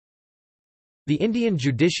The Indian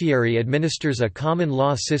judiciary administers a common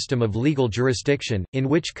law system of legal jurisdiction, in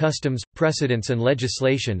which customs, precedents and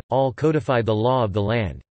legislation, all codify the law of the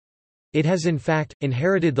land. It has in fact,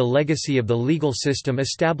 inherited the legacy of the legal system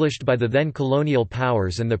established by the then colonial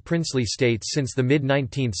powers and the princely states since the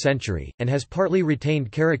mid-19th century, and has partly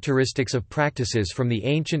retained characteristics of practices from the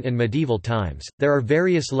ancient and medieval times. There are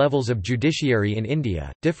various levels of judiciary in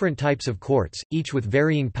India, different types of courts, each with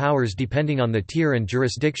varying powers depending on the tier and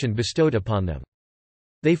jurisdiction bestowed upon them.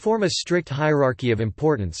 They form a strict hierarchy of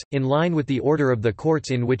importance, in line with the order of the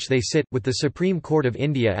courts in which they sit, with the Supreme Court of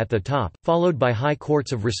India at the top, followed by high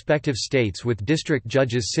courts of respective states with district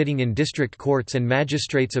judges sitting in district courts and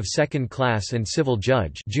magistrates of second class and civil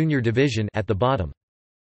judge junior division at the bottom.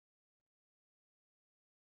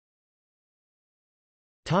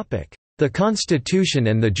 The Constitution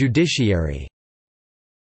and the judiciary.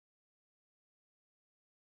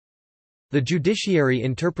 The judiciary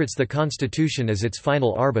interprets the Constitution as its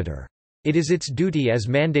final arbiter. It is its duty as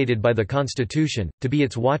mandated by the Constitution, to be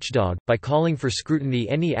its watchdog, by calling for scrutiny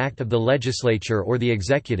any act of the legislature or the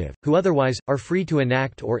executive, who otherwise, are free to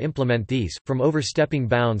enact or implement these, from overstepping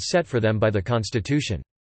bounds set for them by the Constitution.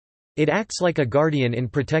 It acts like a guardian in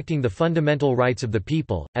protecting the fundamental rights of the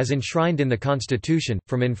people, as enshrined in the Constitution,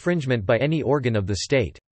 from infringement by any organ of the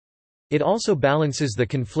state. It also balances the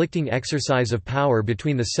conflicting exercise of power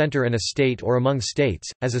between the center and a state or among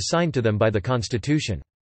states, as assigned to them by the Constitution.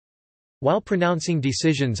 While pronouncing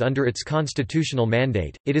decisions under its constitutional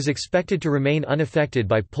mandate, it is expected to remain unaffected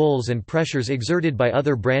by pulls and pressures exerted by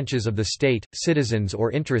other branches of the state, citizens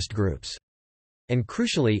or interest groups. And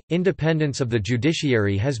crucially, independence of the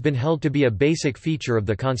judiciary has been held to be a basic feature of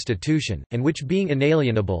the Constitution, and which being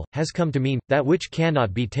inalienable, has come to mean, that which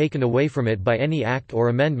cannot be taken away from it by any act or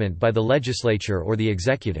amendment by the legislature or the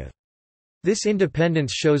executive. This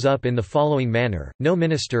independence shows up in the following manner: no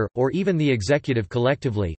minister, or even the executive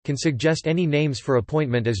collectively, can suggest any names for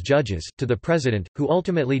appointment as judges, to the president, who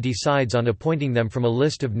ultimately decides on appointing them from a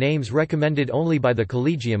list of names recommended only by the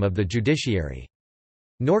collegium of the judiciary.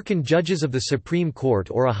 Nor can judges of the Supreme Court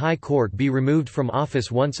or a High Court be removed from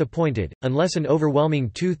office once appointed, unless an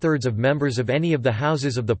overwhelming two-thirds of members of any of the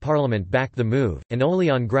houses of the Parliament back the move, and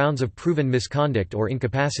only on grounds of proven misconduct or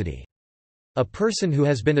incapacity. A person who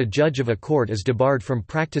has been a judge of a court is debarred from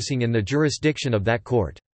practicing in the jurisdiction of that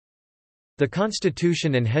court. The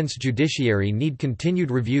Constitution and hence judiciary need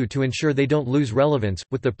continued review to ensure they don't lose relevance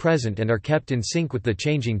with the present and are kept in sync with the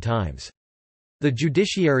changing times. The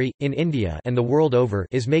judiciary, in India and the world over,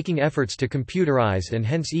 is making efforts to computerize and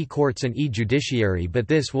hence e-courts and e-judiciary, but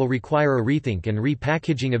this will require a rethink and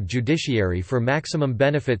repackaging of judiciary for maximum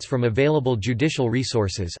benefits from available judicial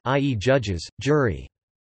resources, i.e. judges, jury.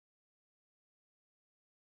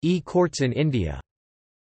 E-courts in India.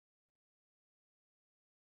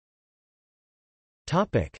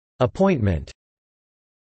 Appointment.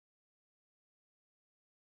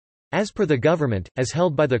 As per the government, as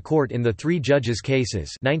held by the court in the three judges'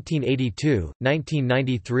 cases 1982,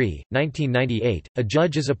 1993, 1998, a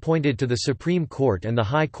judge is appointed to the Supreme Court and the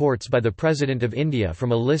High Courts by the President of India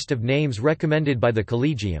from a list of names recommended by the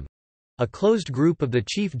Collegium—a closed group of the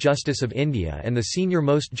Chief Justice of India and the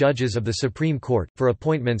senior-most judges of the Supreme Court, for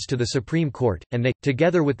appointments to the Supreme Court, and they,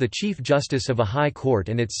 together with the Chief Justice of a High Court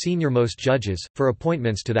and its senior-most judges, for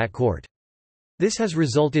appointments to that court. This has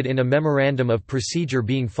resulted in a memorandum of procedure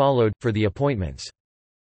being followed, for the appointments.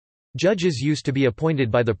 Judges used to be appointed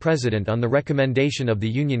by the President on the recommendation of the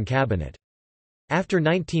Union Cabinet. After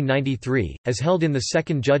 1993, as held in the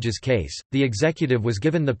second judge's case, the executive was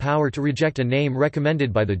given the power to reject a name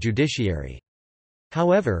recommended by the judiciary.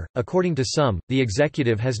 However, according to some, the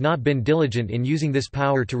executive has not been diligent in using this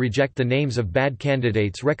power to reject the names of bad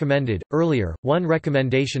candidates recommended. Earlier, one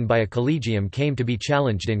recommendation by a collegium came to be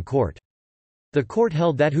challenged in court. The court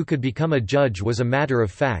held that who could become a judge was a matter of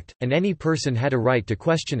fact, and any person had a right to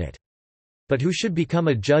question it. But who should become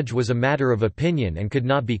a judge was a matter of opinion and could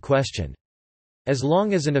not be questioned. As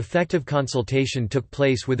long as an effective consultation took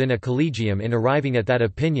place within a collegium in arriving at that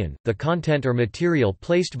opinion, the content or material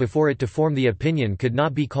placed before it to form the opinion could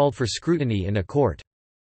not be called for scrutiny in a court.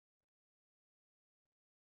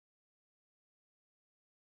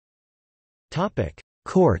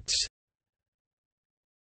 Courts.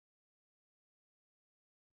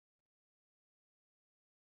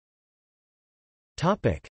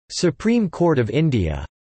 Supreme Court of India.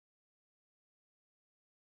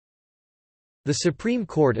 The Supreme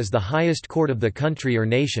Court is the highest court of the country or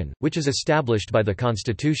nation, which is established by the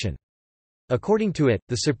Constitution. According to it,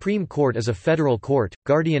 the Supreme Court is a federal court,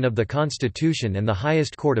 guardian of the Constitution and the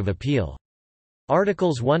highest court of appeal.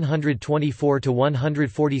 Articles 124 to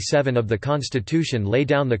 147 of the Constitution lay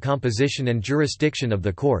down the composition and jurisdiction of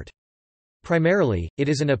the court. Primarily, it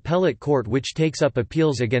is an appellate court which takes up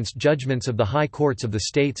appeals against judgments of the high courts of the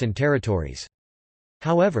states and territories.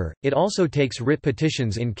 However, it also takes writ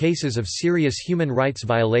petitions in cases of serious human rights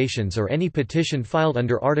violations or any petition filed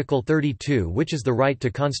under Article 32, which is the right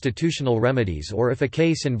to constitutional remedies, or if a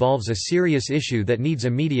case involves a serious issue that needs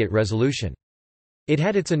immediate resolution. It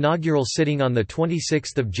had its inaugural sitting on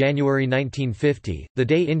 26 January 1950, the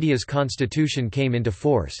day India's constitution came into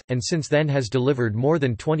force, and since then has delivered more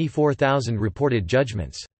than 24,000 reported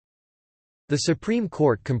judgments. The Supreme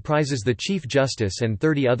Court comprises the Chief Justice and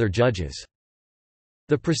 30 other judges.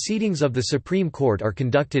 The proceedings of the Supreme Court are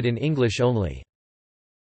conducted in English only.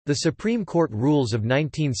 The Supreme Court rules of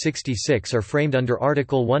 1966 are framed under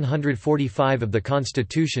Article 145 of the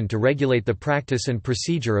Constitution to regulate the practice and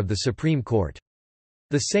procedure of the Supreme Court.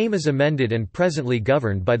 The same is amended and presently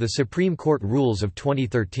governed by the Supreme Court rules of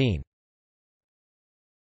 2013.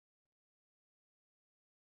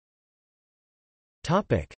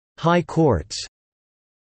 High courts.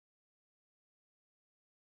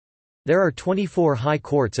 There are 24 high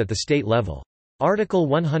courts at the state level. Article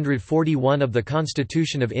 141 of the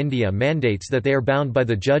Constitution of India mandates that they are bound by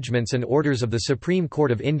the judgments and orders of the Supreme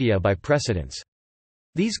Court of India by precedents.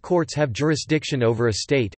 These courts have jurisdiction over a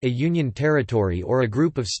state, a union territory or a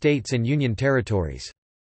group of states and union territories.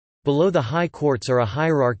 Below the high courts are a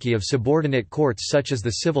hierarchy of subordinate courts such as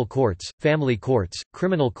the civil courts, family courts,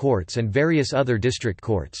 criminal courts and various other district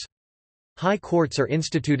courts. High courts are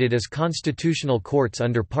instituted as constitutional courts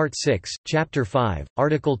under Part 6, Chapter 5,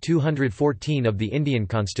 Article 214 of the Indian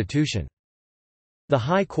Constitution. The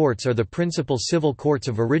high courts are the principal civil courts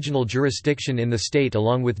of original jurisdiction in the state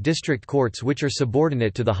along with district courts which are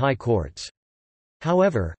subordinate to the high courts.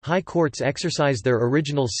 However, high courts exercise their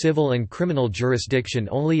original civil and criminal jurisdiction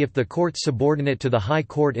only if the courts subordinate to the high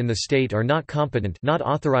court in the state are not competent, not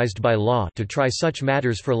authorized by law, to try such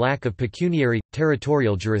matters for lack of pecuniary,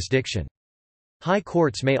 territorial jurisdiction. High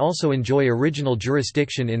courts may also enjoy original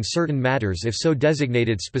jurisdiction in certain matters if so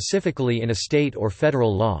designated specifically in a state or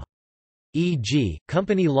federal law. E.g.,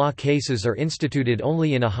 company law cases are instituted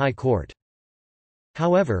only in a high court.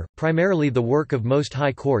 However, primarily the work of most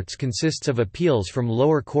high courts consists of appeals from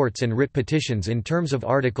lower courts and writ petitions in terms of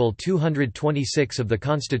Article 226 of the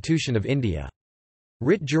Constitution of India.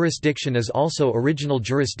 Writ jurisdiction is also original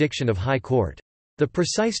jurisdiction of high court. The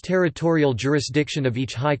precise territorial jurisdiction of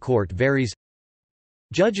each high court varies.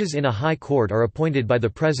 Judges in a high court are appointed by the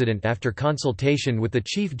President after consultation with the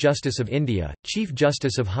Chief Justice of India, Chief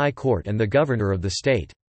Justice of High Court and the Governor of the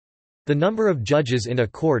state. The number of judges in a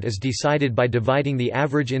court is decided by dividing the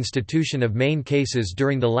average institution of main cases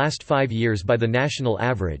during the last 5 years by the national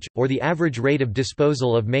average, or the average rate of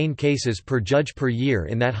disposal of main cases per judge per year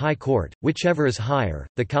in that high court, whichever is higher.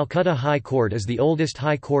 The Calcutta High Court is the oldest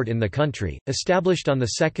high court in the country, established on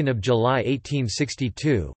 2 July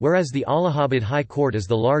 1862, whereas the Allahabad High Court is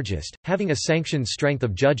the largest, having a sanctioned strength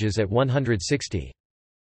of judges at 160.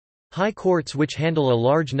 High courts which handle a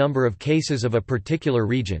large number of cases of a particular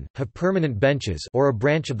region, have permanent benches or a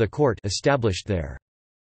branch of the court established there.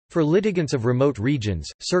 For litigants of remote regions,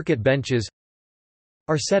 circuit benches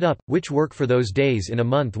are set up, which work for those days in a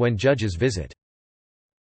month when judges visit.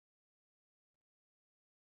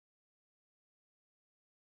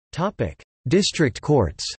 District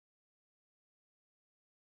courts.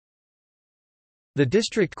 The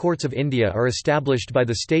district courts of India are established by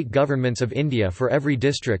the state governments of India for every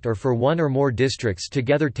district or for one or more districts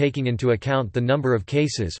together, taking into account the number of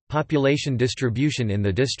cases, population distribution in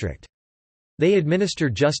the district. They administer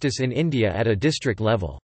justice in India at a district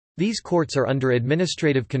level. These courts are under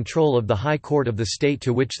administrative control of the High Court of the state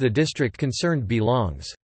to which the district concerned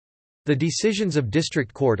belongs. The decisions of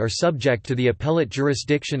district court are subject to the appellate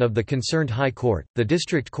jurisdiction of the concerned high court. The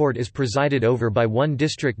district court is presided over by one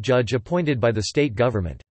district judge appointed by the state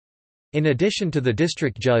government. In addition to the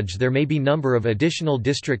district judge, there may be number of additional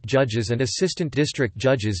district judges and assistant district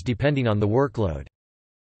judges depending on the workload.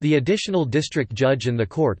 The additional district judge and the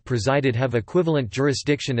court presided have equivalent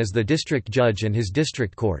jurisdiction as the district judge and his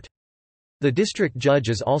district court. The district judge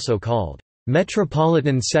is also called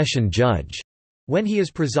Metropolitan Session Judge when he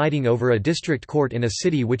is presiding over a district court in a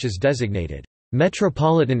city which is designated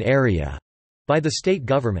metropolitan area by the state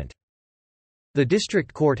government. The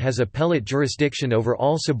district court has appellate jurisdiction over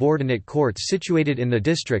all subordinate courts situated in the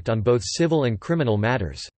district on both civil and criminal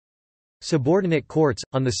matters. Subordinate courts,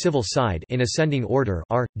 on the civil side in ascending order,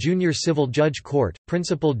 are, Junior Civil Judge Court,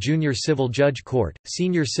 Principal Junior Civil Judge Court,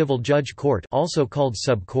 Senior Civil Judge Court also called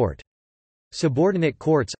Sub-Court. Subordinate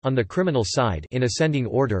courts, on the criminal side in ascending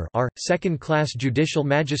order, are, Second-Class Judicial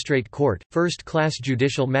Magistrate Court, First-Class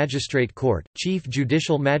Judicial Magistrate Court, Chief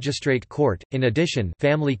Judicial Magistrate Court. In addition,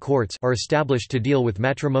 family courts are established to deal with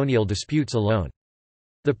matrimonial disputes alone.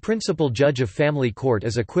 The principal judge of family court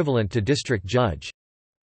is equivalent to district judge.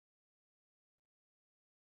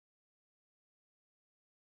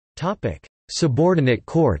 Subordinate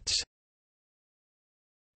courts.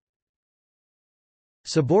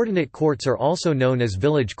 Subordinate courts are also known as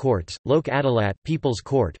village courts, Lok Adalat, People's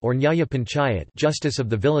Court, or Nyaya Panchayat, Justice of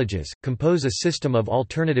the Villages, compose a system of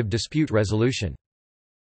alternative dispute resolution.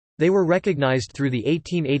 They were recognized through the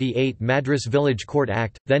 1888 Madras Village Court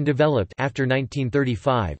Act, then developed after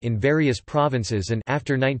 1935 in various provinces and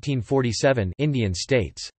after 1947 Indian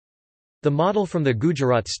states. The model from the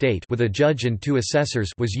Gujarat state with a judge and 2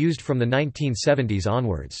 assessors was used from the 1970s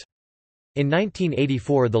onwards. In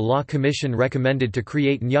 1984 the Law Commission recommended to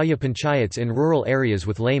create Nyaya Panchayats in rural areas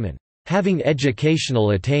with laymen having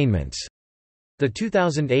educational attainments. The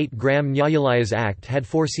 2008 Gram Nyayalayas Act had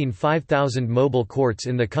foreseen 5,000 mobile courts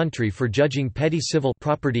in the country for judging petty civil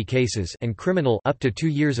property cases and criminal up to 2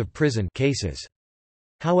 years of prison cases.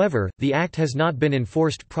 However, the act has not been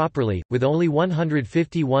enforced properly, with only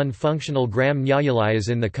 151 functional Gram Nyayalayas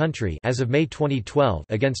in the country as of May 2012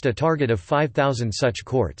 against a target of 5,000 such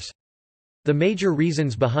courts. The major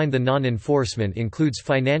reasons behind the non-enforcement includes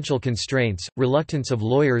financial constraints, reluctance of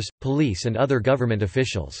lawyers, police and other government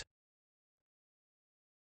officials.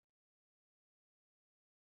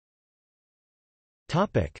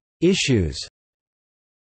 Issues.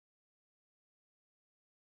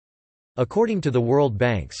 According to the World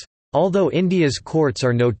Bank's, although India's courts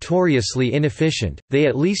are notoriously inefficient, they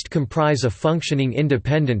at least comprise a functioning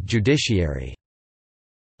independent judiciary.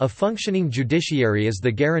 A functioning judiciary is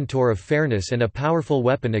the guarantor of fairness and a powerful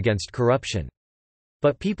weapon against corruption.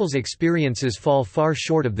 But people's experiences fall far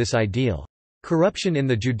short of this ideal. Corruption in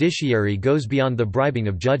the judiciary goes beyond the bribing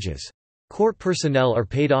of judges. Court personnel are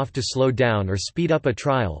paid off to slow down or speed up a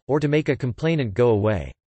trial, or to make a complainant go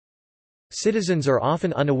away. Citizens are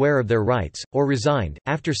often unaware of their rights, or resigned,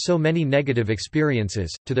 after so many negative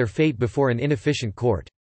experiences, to their fate before an inefficient court.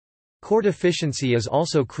 Court efficiency is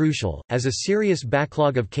also crucial, as a serious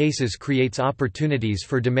backlog of cases creates opportunities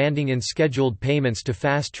for demanding unscheduled payments to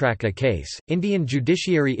fast-track a case. Indian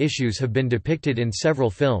judiciary issues have been depicted in several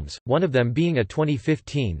films, one of them being a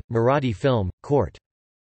 2015 Marathi film, Court.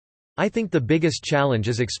 I think the biggest challenge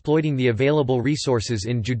is exploiting the available resources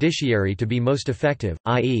in judiciary to be most effective,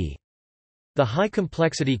 i.e. the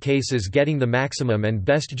high-complexity cases getting the maximum and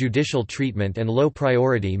best judicial treatment and low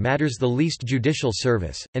priority matters the least judicial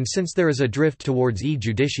service, and since there is a drift towards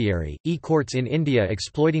e-judiciary, e-courts in India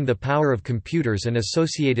exploiting the power of computers and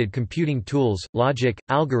associated computing tools, logic,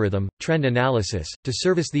 algorithm, trend analysis, to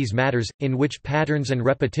service these matters, in which patterns and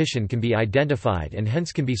repetition can be identified and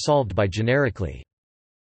hence can be solved by generically.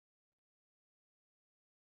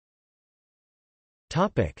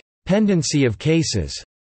 Pendency of cases.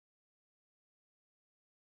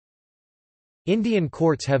 Indian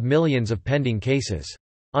courts have millions of pending cases.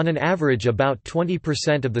 On an average about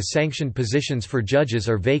 20% of the sanctioned positions for judges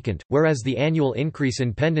are vacant, whereas the annual increase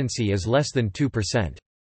in pendency is less than 2%.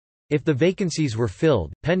 If the vacancies were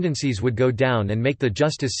filled, pendencies would go down and make the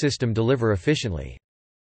justice system deliver efficiently.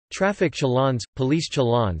 Traffic challans, police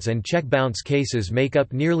challans, and check bounce cases make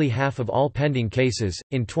up nearly half of all pending cases.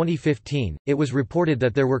 In 2015, it was reported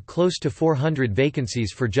that there were close to 400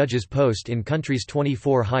 vacancies for judges' post in country's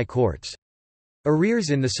 24 high courts. Arrears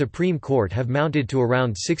in the Supreme Court have mounted to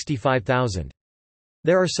around 65,000.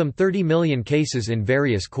 There are some 30 million cases in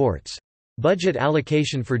various courts. Budget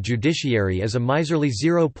allocation for judiciary is a miserly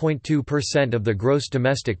 0.2% of the gross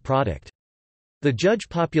domestic product. The judge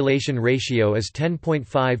population ratio is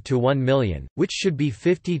 10.5 to 1 million, which should be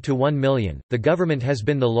 50 to 1 million. The government has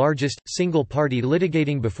been the largest, single party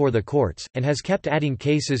litigating before the courts, and has kept adding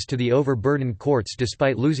cases to the overburdened courts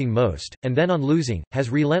despite losing most, and then on losing, has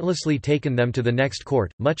relentlessly taken them to the next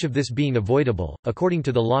court, much of this being avoidable. According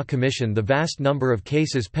to the Law Commission, the vast number of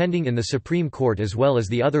cases pending in the Supreme Court as well as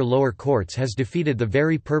the other lower courts has defeated the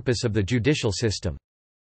very purpose of the judicial system.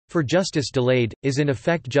 For justice delayed, is in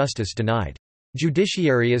effect justice denied.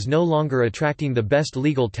 Judiciary is no longer attracting the best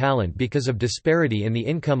legal talent because of disparity in the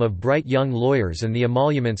income of bright young lawyers and the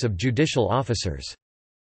emoluments of judicial officers.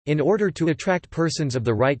 In order to attract persons of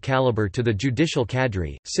the right caliber to the judicial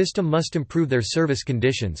cadre, system must improve their service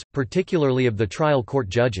conditions, particularly of the trial court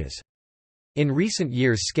judges. In recent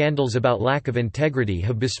years, scandals about lack of integrity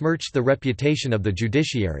have besmirched the reputation of the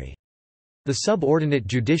judiciary. The subordinate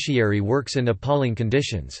judiciary works in appalling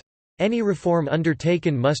conditions. Any reform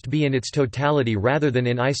undertaken must be in its totality rather than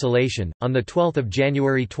in isolation. On 12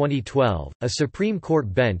 January 2012, a Supreme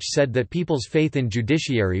Court bench said that people's faith in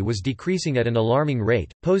judiciary was decreasing at an alarming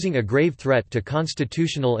rate, posing a grave threat to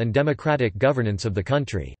constitutional and democratic governance of the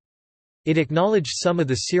country. It acknowledged some of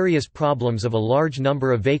the serious problems of a large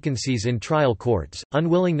number of vacancies in trial courts,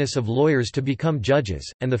 unwillingness of lawyers to become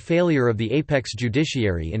judges, and the failure of the apex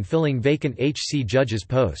judiciary in filling vacant HC judges'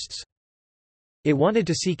 posts. It wanted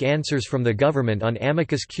to seek answers from the government on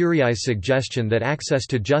amicus curiae's suggestion that access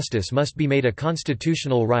to justice must be made a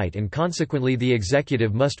constitutional right and consequently the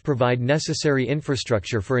executive must provide necessary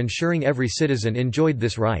infrastructure for ensuring every citizen enjoyed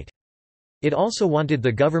this right. It also wanted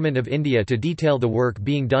the Government of India to detail the work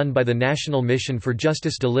being done by the National Mission for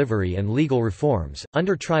Justice Delivery and Legal Reforms.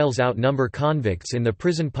 Under trials outnumber convicts in the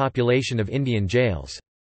prison population of Indian jails.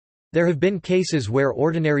 There have been cases where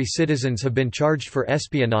ordinary citizens have been charged for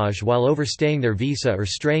espionage while overstaying their visa or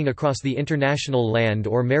straying across the international land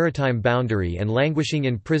or maritime boundary and languishing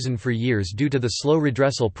in prison for years due to the slow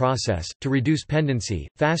redressal process. To reduce pendency,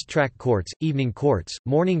 fast-track courts, evening courts,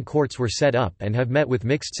 morning courts were set up and have met with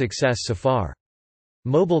mixed success so far.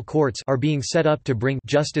 Mobile courts are being set up to bring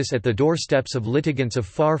justice at the doorsteps of litigants of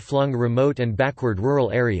far-flung remote and backward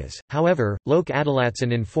rural areas. However, Lok Adalats,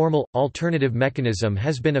 an informal, alternative mechanism,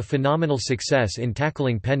 has been a phenomenal success in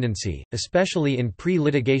tackling pendency, especially in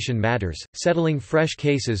pre-litigation matters, settling fresh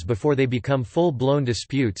cases before they become full-blown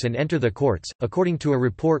disputes and enter the courts. According to a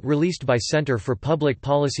report released by Centre for Public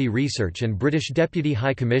Policy Research and British Deputy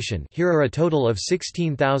High Commission, here are a total of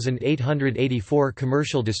 16,884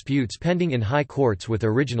 commercial disputes pending in high courts with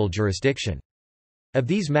original jurisdiction. Of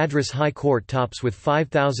these, Madras High Court tops with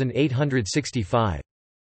 5,865.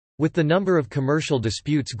 With the number of commercial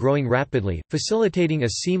disputes growing rapidly, facilitating a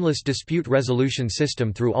seamless dispute resolution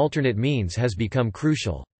system through alternate means has become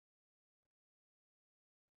crucial.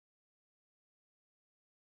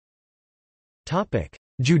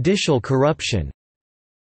 Judicial corruption.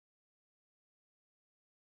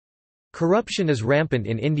 Corruption is rampant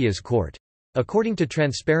in India's court. According to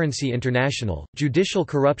Transparency International, judicial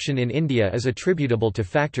corruption in India is attributable to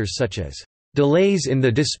factors such as delays in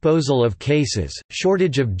the disposal of cases,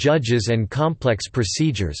 shortage of judges and complex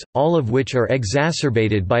procedures, all of which are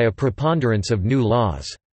exacerbated by a preponderance of new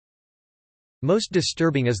laws. Most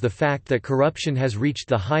disturbing is the fact that corruption has reached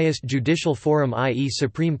the highest judicial forum, i.e.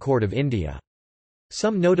 Supreme Court of India.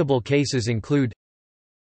 Some notable cases include: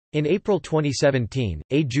 in April 2017,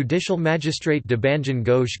 a judicial magistrate Debanjan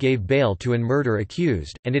Ghosh gave bail to an murder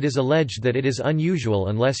accused, and it is alleged that it is unusual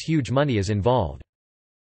unless huge money is involved.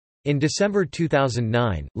 In December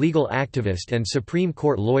 2009, legal activist and Supreme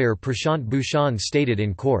Court lawyer Prashant Bhushan stated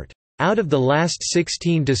in court, "Out of the last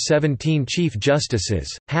 16 to 17 Chief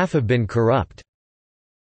Justices, half have been corrupt."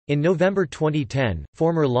 In November 2010,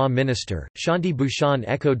 former Law Minister, Shanti Bhushan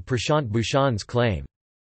echoed Prashant Bhushan's claim.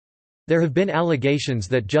 There have been allegations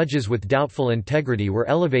that judges with doubtful integrity were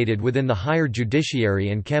elevated within the higher judiciary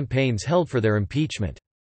and campaigns held for their impeachment.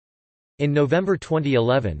 In November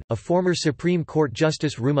 2011, a former Supreme Court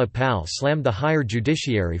Justice Ruma Pal slammed the higher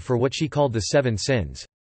judiciary for what she called the 7 sins.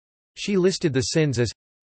 She listed the sins as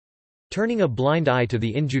turning a blind eye to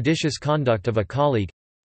the injudicious conduct of a colleague,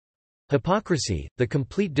 hypocrisy, the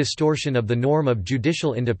complete distortion of the norm of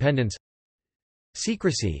judicial independence,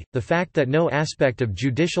 secrecy, the fact that no aspect of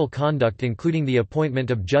judicial conduct including the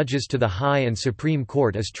appointment of judges to the High and Supreme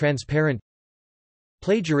Court is transparent,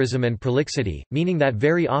 plagiarism and prolixity, meaning that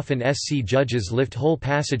very often SC judges lift whole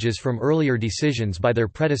passages from earlier decisions by their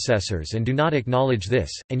predecessors and do not acknowledge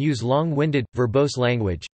this, and use long-winded, verbose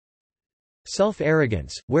language,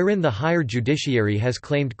 self-arrogance, wherein the higher judiciary has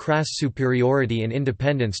claimed crass superiority and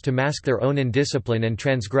independence to mask their own indiscipline and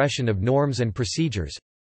transgression of norms and procedures,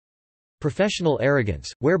 professional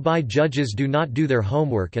arrogance, whereby judges do not do their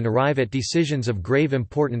homework and arrive at decisions of grave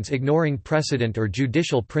importance ignoring precedent or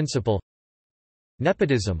judicial principle,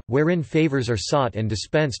 nepotism, wherein favors are sought and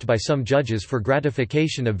dispensed by some judges for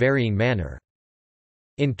gratification of varying manner.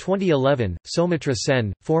 In 2011, Soumitra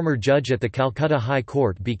Sen, former judge at the Calcutta High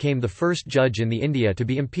Court, became the first judge in the India to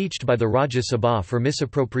be impeached by the Rajya Sabha for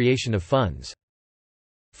misappropriation of funds.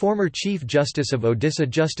 Former Chief Justice of Odisha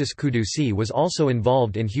Justice Kudusi was also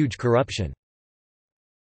involved in huge corruption.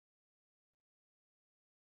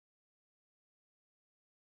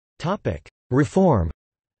 Reform.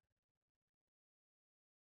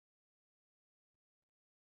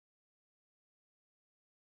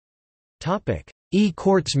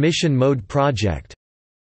 E-Courts Mission Mode Project.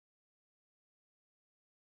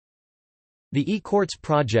 The E-Courts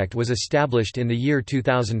project was established in the year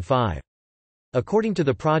 2005. According to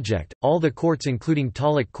the project, all the courts including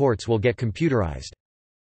taluk courts will get computerized.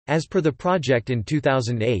 As per the project in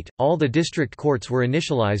 2008, all the district courts were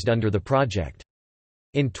initialized under the project.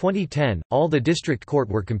 In 2010, all the district court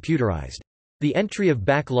were computerized. The entry of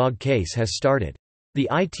backlog case has started. The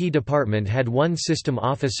IT department had 1 system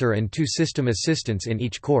officer and 2 system assistants in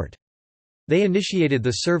each court. They initiated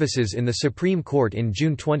the services in the Supreme Court in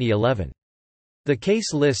June 2011. The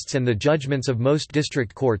case lists and the judgments of most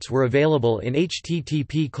district courts were available in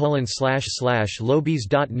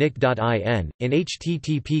http://lobbies.nic.in. In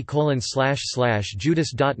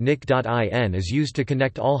http://judice.nic.in is used to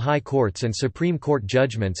connect all high courts and Supreme Court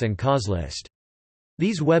judgments and cause list.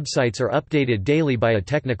 These websites are updated daily by a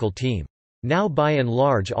technical team. Now by and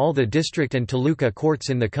large all the district and taluka courts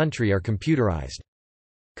in the country are computerized.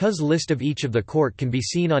 Cause list of each of the court can be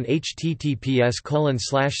seen on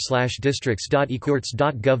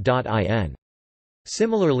https://districts.ecourts.gov.in.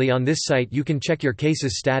 Similarly on this site you can check your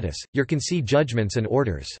case's status, you can see judgments and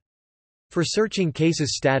orders. For searching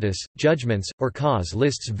cases status, judgments, or cause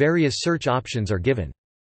lists various search options are given.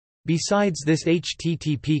 Besides this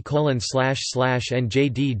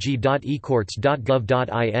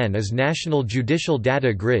http://njdg.ecourts.gov.in is National Judicial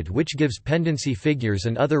Data Grid which gives pendency figures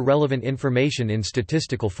and other relevant information in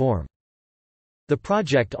statistical form. The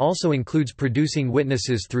project also includes producing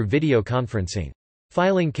witnesses through video conferencing.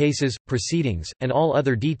 Filing cases, proceedings, and all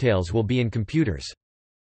other details will be in computers.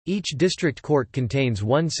 Each district court contains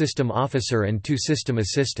 1 system officer and 2 system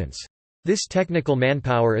assistants. This technical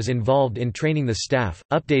manpower is involved in training the staff,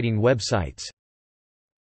 updating websites.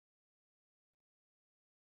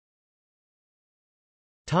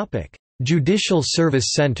 Judicial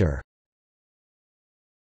Service Center.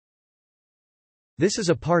 This is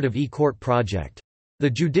a part of eCourt project.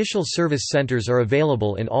 The Judicial Service Centers are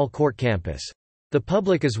available in all court campus. The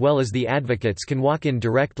public as well as the advocates can walk in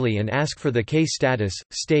directly and ask for the case status,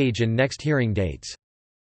 stage and next hearing dates.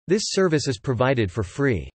 This service is provided for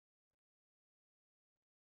free.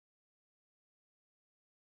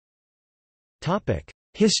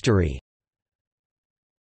 History.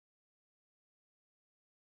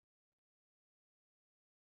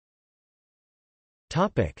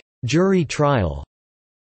 Jury trial.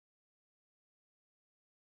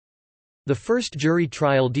 The first jury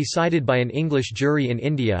trial decided by an English jury in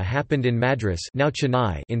India happened in Madras, now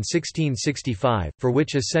Chennai, in 1665, for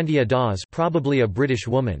which Asentia Das, probably a British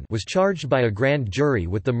woman, was charged by a grand jury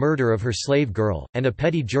with the murder of her slave girl, and a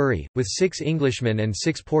petty jury, with 6 Englishmen and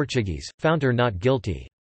 6 Portuguese, found her not guilty.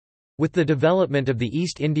 With the development of the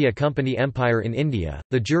East India Company Empire in India,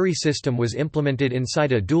 the jury system was implemented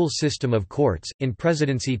inside a dual system of courts. In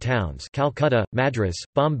presidency towns Calcutta, Madras,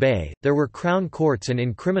 Bombay, there were crown courts and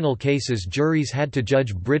in criminal cases juries had to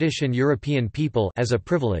judge British and European people as a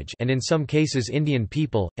privilege and in some cases Indian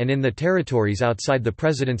people, and in the territories outside the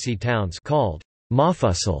presidency towns called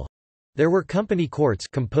Mafusal, there were company courts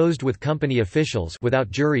composed with company officials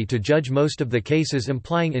without jury to judge most of the cases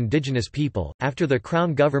implying indigenous people. After the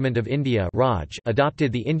Crown Government of India Raj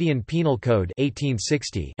adopted the Indian Penal Code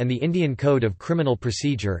 1860 and the Indian Code of Criminal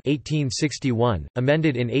Procedure 1861,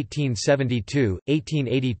 amended in 1872,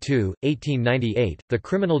 1882, 1898, the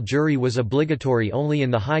criminal jury was obligatory only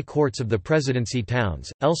in the high courts of the presidency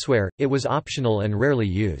towns. Elsewhere, it was optional and rarely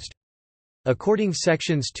used. According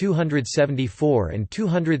sections 274 and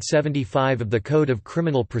 275 of the Code of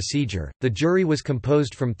Criminal Procedure, the jury was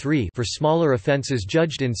composed from 3 for smaller offences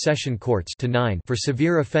judged in session courts to 9 for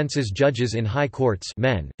severe offences judges in high courts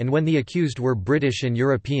men, and when the accused were British and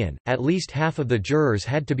European, at least half of the jurors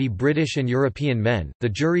had to be British and European men. The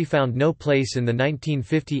jury found no place in the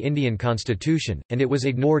 1950 Indian Constitution, and it was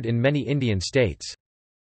ignored in many Indian states.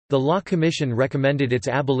 The Law Commission recommended its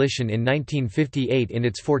abolition in 1958 in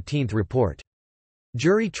its 14th report.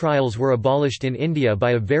 Jury trials were abolished in India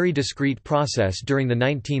by a very discreet process during the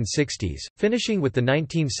 1960s, finishing with the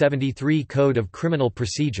 1973 Code of Criminal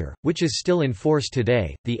Procedure, which is still in force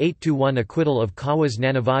today, the 8-1 acquittal of Kawas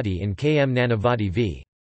Nanavati in KM Nanavati v.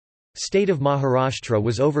 State of Maharashtra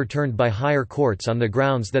was overturned by higher courts on the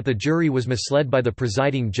grounds that the jury was misled by the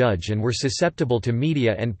presiding judge and were susceptible to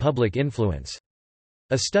media and public influence.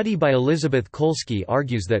 A study by Elizabeth Kolsky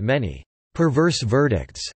argues that many perverse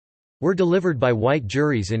verdicts were delivered by white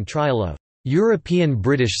juries in trial of European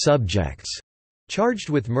British subjects charged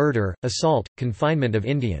with murder, assault, confinement of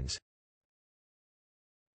Indians.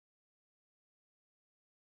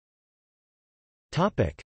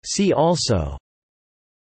 See also: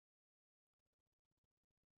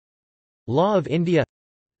 Law of India,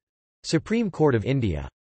 Supreme Court of India.